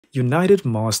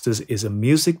UnitedMasters is a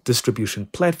music distribution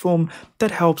platform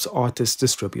that helps artists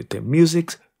distribute their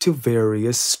music to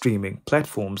various streaming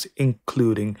platforms,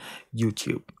 including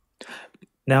YouTube.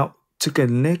 Now, to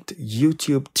connect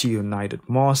YouTube to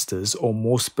UnitedMasters, or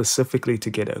more specifically to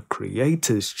get a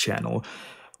creators channel,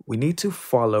 we need to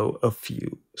follow a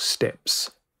few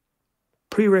steps.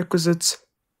 Prerequisites: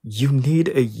 you need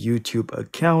a YouTube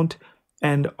account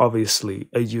and obviously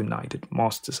a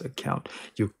UnitedMasters account.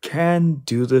 You can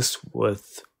do this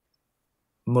with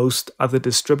most other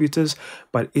distributors,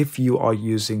 but if you are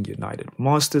using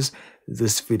UnitedMasters,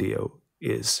 this video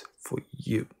is for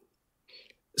you.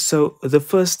 So the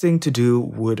first thing to do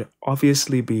would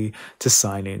obviously be to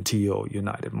sign into your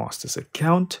UnitedMasters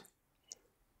account.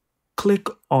 Click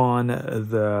on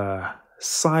the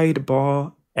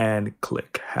sidebar and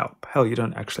click help. Hell, you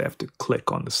don't actually have to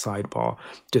click on the sidebar,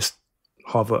 just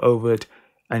hover over it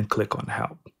and click on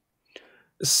help.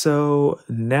 So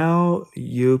now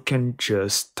you can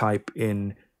just type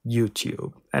in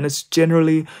YouTube, and it's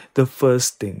generally the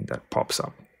first thing that pops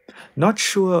up. Not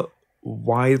sure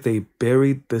why they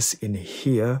buried this in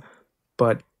here,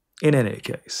 but in any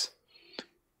case,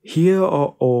 here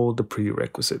are all the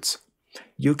prerequisites.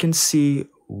 You can see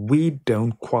we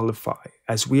don't qualify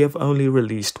as we have only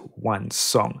released one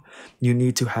song. You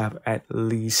need to have at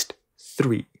least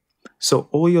 3. So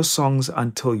all your songs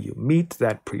until you meet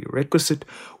that prerequisite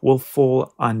will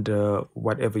fall under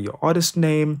whatever your artist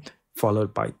name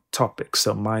followed by topic.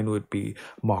 So mine would be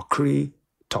Markree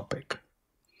topic.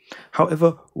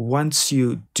 However, once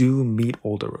you do meet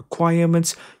all the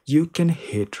requirements, you can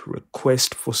hit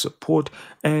request for support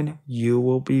and you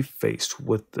will be faced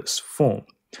with this form.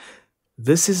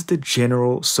 This is the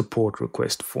general support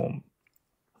request form.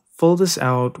 Fill this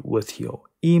out with your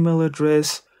email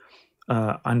address.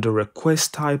 Under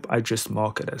request type, I just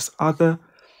mark it as other.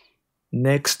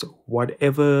 Next,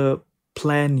 whatever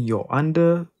plan you're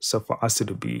under, so for us it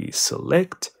would be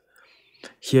select.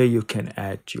 Here you can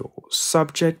add your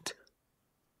subject.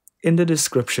 In the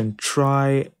description,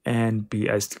 try and be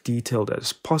as detailed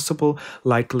as possible.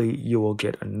 Likely you will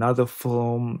get another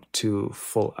form to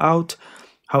fill out.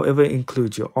 However,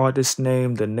 include your artist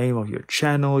name, the name of your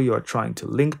channel you are trying to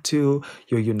link to,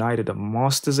 your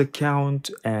UnitedMasters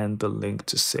account, and the link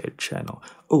to said channel.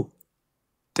 Oh,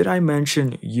 did I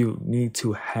mention you need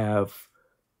to have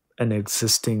an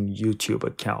existing YouTube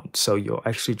account? So you're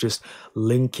actually just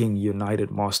linking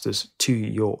UnitedMasters to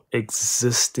your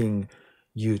existing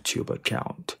YouTube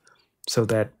account so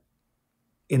that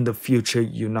in the future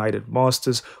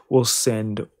UnitedMasters will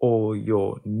send all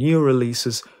your new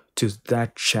releases to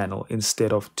that channel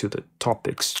instead of to the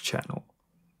topics channel.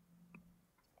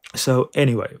 So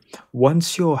anyway,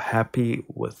 once you're happy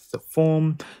with the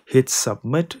form, hit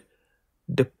submit.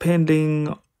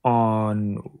 Depending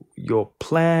on your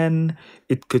plan,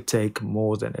 it could take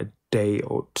more than a day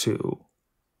or two.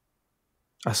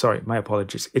 Sorry, my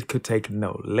apologies. It could take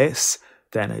no less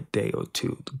than a day or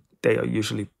two. They are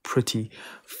usually pretty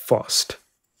fast.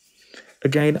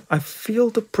 Again, I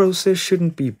feel the process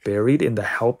shouldn't be buried in the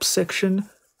help section,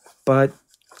 but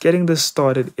getting this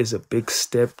started is a big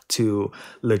step to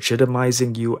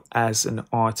legitimizing you as an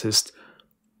artist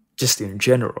just in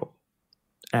general.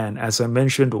 And as I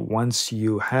mentioned, once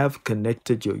you have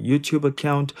connected your YouTube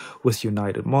account with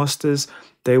UnitedMasters,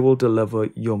 they will deliver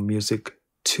your music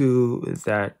to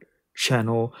that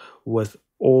channel with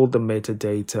all the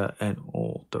metadata and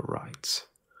all the rights.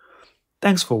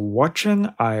 Thanks for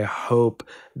watching. I hope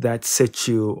that sets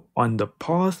you on the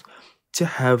path to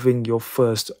having your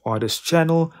first artist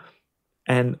channel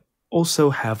and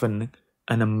also having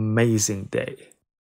an amazing day.